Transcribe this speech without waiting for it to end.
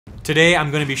Today I'm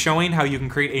going to be showing how you can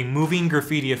create a moving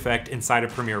graffiti effect inside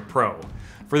of Premiere Pro.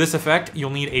 For this effect,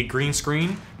 you'll need a green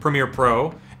screen, Premiere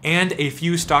Pro, and a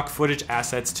few stock footage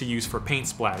assets to use for paint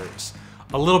splatters.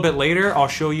 A little bit later, I'll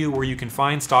show you where you can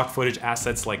find stock footage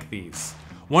assets like these.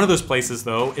 One of those places,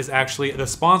 though, is actually the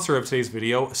sponsor of today's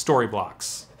video,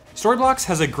 Storyblocks. Storyblocks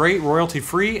has a great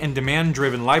royalty-free and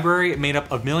demand-driven library made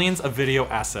up of millions of video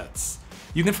assets.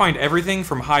 You can find everything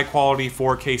from high-quality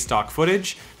 4K stock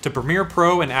footage to Premiere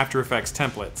Pro and After Effects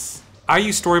templates. I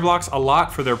use Storyblocks a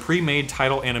lot for their pre-made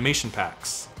title animation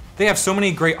packs. They have so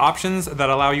many great options that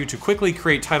allow you to quickly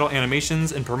create title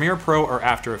animations in Premiere Pro or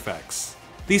After Effects.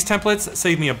 These templates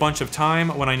save me a bunch of time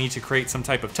when I need to create some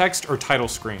type of text or title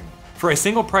screen. For a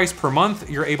single price per month,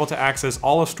 you're able to access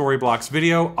all of Storyblocks'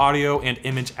 video, audio, and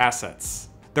image assets.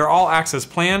 Their all-access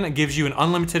plan gives you an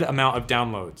unlimited amount of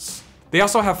downloads. They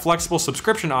also have flexible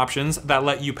subscription options that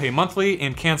let you pay monthly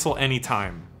and cancel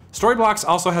anytime. Storyblocks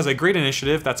also has a great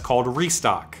initiative that's called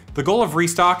Restock. The goal of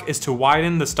Restock is to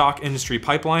widen the stock industry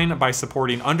pipeline by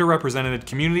supporting underrepresented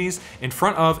communities in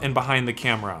front of and behind the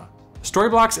camera.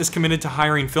 Storyblocks is committed to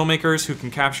hiring filmmakers who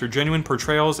can capture genuine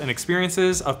portrayals and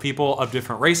experiences of people of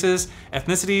different races,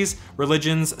 ethnicities,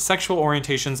 religions, sexual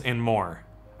orientations, and more.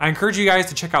 I encourage you guys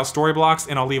to check out Storyblocks,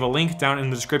 and I'll leave a link down in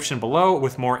the description below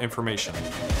with more information.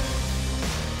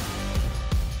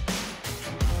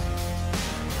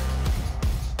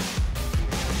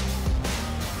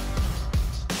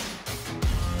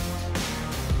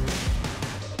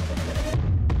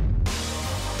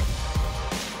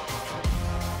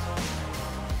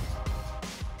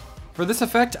 For this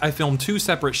effect, I filmed two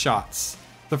separate shots.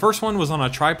 The first one was on a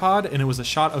tripod, and it was a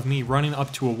shot of me running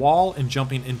up to a wall and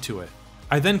jumping into it.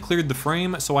 I then cleared the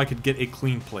frame so I could get a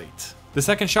clean plate. The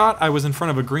second shot, I was in front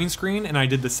of a green screen and I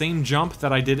did the same jump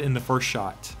that I did in the first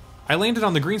shot. I landed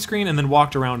on the green screen and then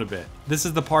walked around a bit. This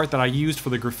is the part that I used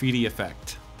for the graffiti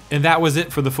effect. And that was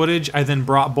it for the footage. I then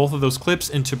brought both of those clips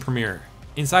into Premiere.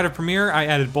 Inside of Premiere, I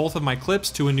added both of my clips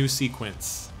to a new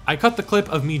sequence. I cut the clip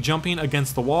of me jumping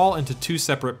against the wall into two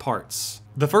separate parts.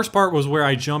 The first part was where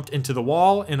I jumped into the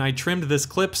wall, and I trimmed this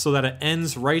clip so that it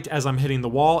ends right as I'm hitting the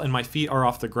wall and my feet are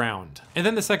off the ground. And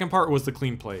then the second part was the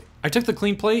clean plate. I took the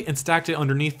clean plate and stacked it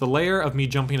underneath the layer of me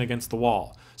jumping against the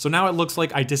wall. So now it looks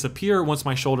like I disappear once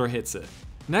my shoulder hits it.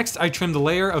 Next, I trimmed the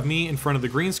layer of me in front of the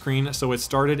green screen so it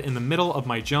started in the middle of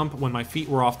my jump when my feet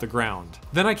were off the ground.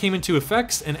 Then I came into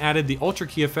effects and added the Ultra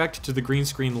Key effect to the green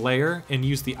screen layer and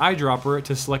used the eyedropper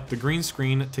to select the green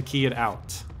screen to key it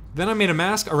out. Then I made a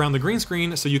mask around the green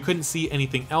screen so you couldn't see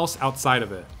anything else outside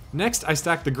of it. Next, I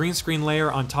stacked the green screen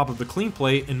layer on top of the clean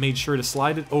plate and made sure to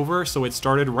slide it over so it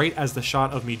started right as the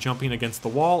shot of me jumping against the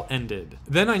wall ended.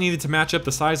 Then I needed to match up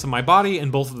the size of my body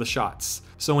in both of the shots.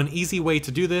 So an easy way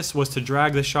to do this was to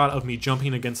drag the shot of me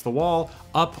jumping against the wall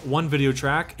up one video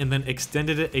track and then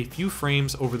extended it a few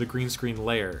frames over the green screen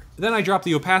layer. Then I dropped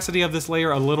the opacity of this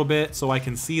layer a little bit so I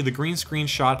can see the green screen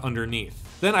shot underneath.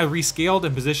 Then I rescaled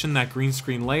and positioned that green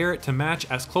screen layer to match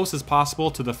as close as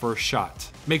possible to the first shot.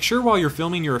 Make sure while you're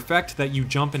filming your effect that you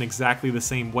jump in exactly the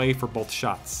same way for both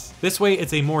shots. This way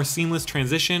it's a more seamless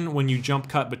transition when you jump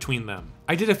cut between them.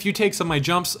 I did a few takes of my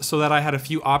jumps so that I had a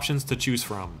few options to choose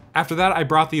from. After that, I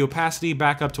brought the opacity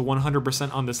back up to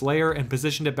 100% on this layer and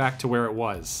positioned it back to where it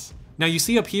was. Now you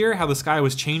see up here how the sky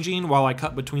was changing while I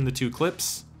cut between the two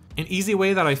clips? An easy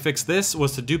way that I fixed this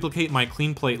was to duplicate my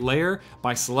clean plate layer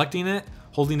by selecting it,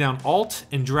 holding down Alt,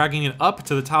 and dragging it up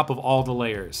to the top of all the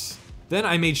layers. Then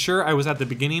I made sure I was at the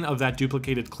beginning of that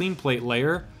duplicated clean plate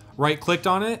layer, right-clicked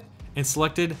on it, and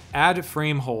selected Add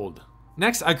Frame Hold.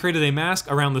 Next, I created a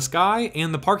mask around the sky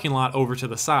and the parking lot over to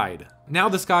the side. Now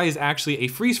the sky is actually a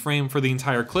freeze frame for the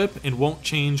entire clip and won't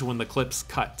change when the clip's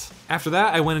cut. After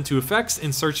that, I went into effects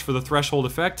and searched for the threshold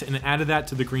effect and added that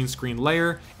to the green screen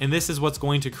layer, and this is what's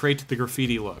going to create the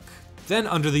graffiti look. Then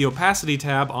under the opacity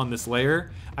tab on this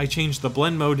layer, I changed the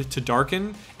blend mode to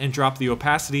darken and dropped the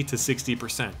opacity to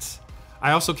 60%.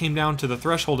 I also came down to the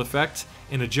threshold effect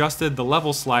and adjusted the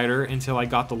level slider until I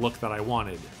got the look that I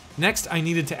wanted. Next, I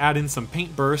needed to add in some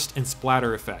paint burst and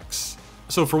splatter effects.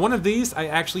 So for one of these, I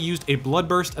actually used a blood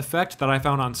burst effect that I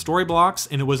found on Storyblocks,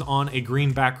 and it was on a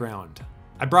green background.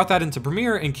 I brought that into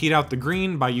Premiere and keyed out the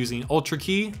green by using Ultra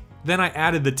Key. Then I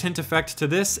added the tint effect to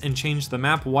this and changed the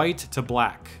map white to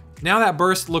black. Now that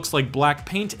burst looks like black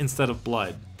paint instead of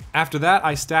blood. After that,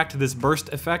 I stacked this burst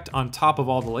effect on top of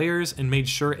all the layers and made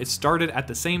sure it started at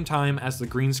the same time as the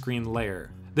green screen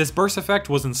layer. This burst effect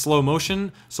was in slow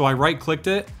motion, so I right-clicked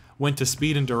it, went to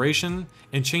speed and duration,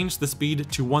 and changed the speed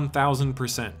to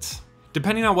 1000%.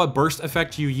 Depending on what burst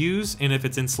effect you use, and if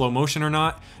it's in slow motion or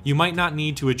not, you might not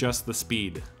need to adjust the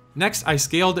speed. Next, I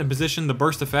scaled and positioned the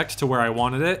burst effect to where I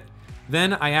wanted it.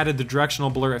 Then I added the directional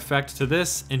blur effect to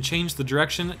this and changed the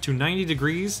direction to 90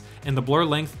 degrees and the blur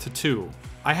length to 2.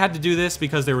 I had to do this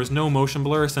because there was no motion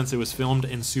blur since it was filmed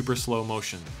in super slow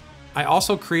motion. I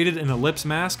also created an ellipse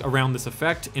mask around this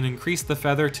effect and increased the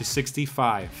feather to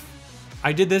 65.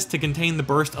 I did this to contain the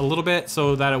burst a little bit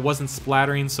so that it wasn't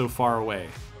splattering so far away.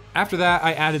 After that,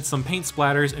 I added some paint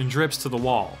splatters and drips to the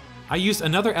wall. I used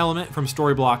another element from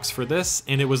Storyblocks for this,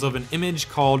 and it was of an image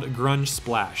called Grunge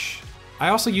Splash. I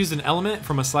also used an element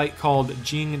from a site called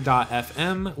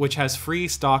jing.fm, which has free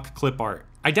stock clip art.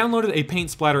 I downloaded a paint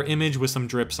splatter image with some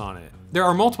drips on it. There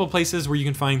are multiple places where you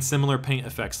can find similar paint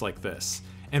effects like this.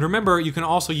 And remember, you can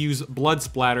also use blood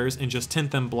splatters and just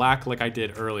tint them black like I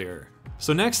did earlier.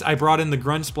 So next, I brought in the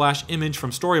Grunge Splash image from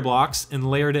Storyblocks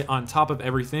and layered it on top of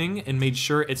everything and made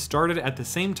sure it started at the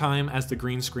same time as the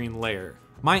green screen layer.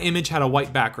 My image had a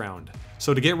white background,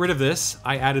 so to get rid of this,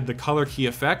 I added the color key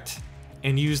effect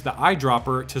and used the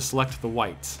eyedropper to select the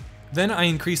white. Then I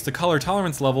increased the color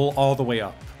tolerance level all the way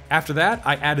up. After that,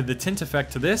 I added the tint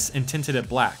effect to this and tinted it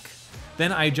black.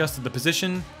 Then I adjusted the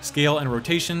position, scale, and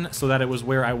rotation so that it was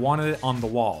where I wanted it on the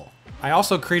wall. I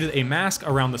also created a mask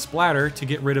around the splatter to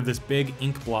get rid of this big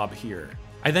ink blob here.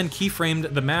 I then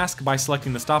keyframed the mask by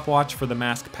selecting the stopwatch for the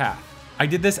mask path. I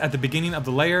did this at the beginning of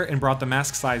the layer and brought the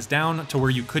mask size down to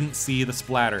where you couldn't see the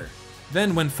splatter.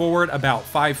 Then went forward about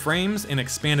 5 frames and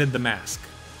expanded the mask.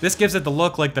 This gives it the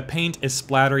look like the paint is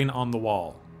splattering on the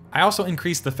wall. I also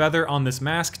increased the feather on this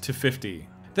mask to 50.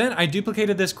 Then I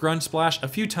duplicated this Grunge Splash a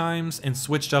few times and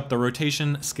switched up the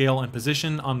rotation, scale, and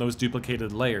position on those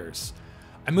duplicated layers.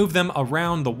 I moved them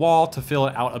around the wall to fill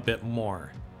it out a bit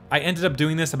more. I ended up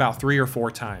doing this about 3 or 4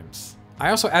 times. I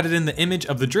also added in the image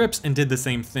of the drips and did the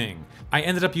same thing. I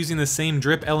ended up using the same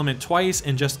drip element twice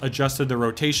and just adjusted the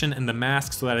rotation and the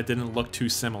mask so that it didn't look too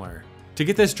similar. To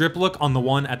get this drip look on the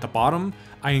one at the bottom,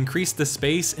 I increased the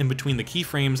space in between the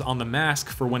keyframes on the mask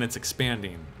for when it's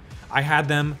expanding. I had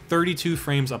them 32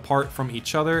 frames apart from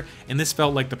each other, and this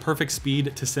felt like the perfect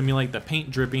speed to simulate the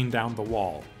paint dripping down the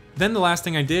wall. Then the last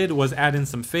thing I did was add in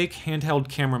some fake handheld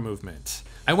camera movement.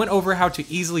 I went over how to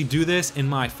easily do this in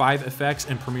my 5 effects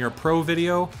in Premiere Pro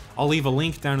video. I'll leave a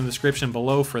link down in the description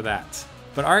below for that.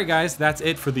 But alright guys, that's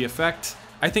it for the effect.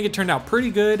 I think it turned out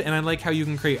pretty good, and I like how you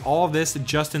can create all of this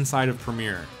just inside of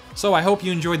Premiere. So I hope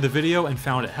you enjoyed the video and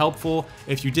found it helpful.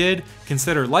 If you did,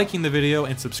 consider liking the video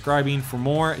and subscribing for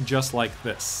more just like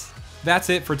this. That's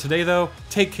it for today though.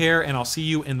 Take care, and I'll see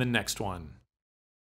you in the next one.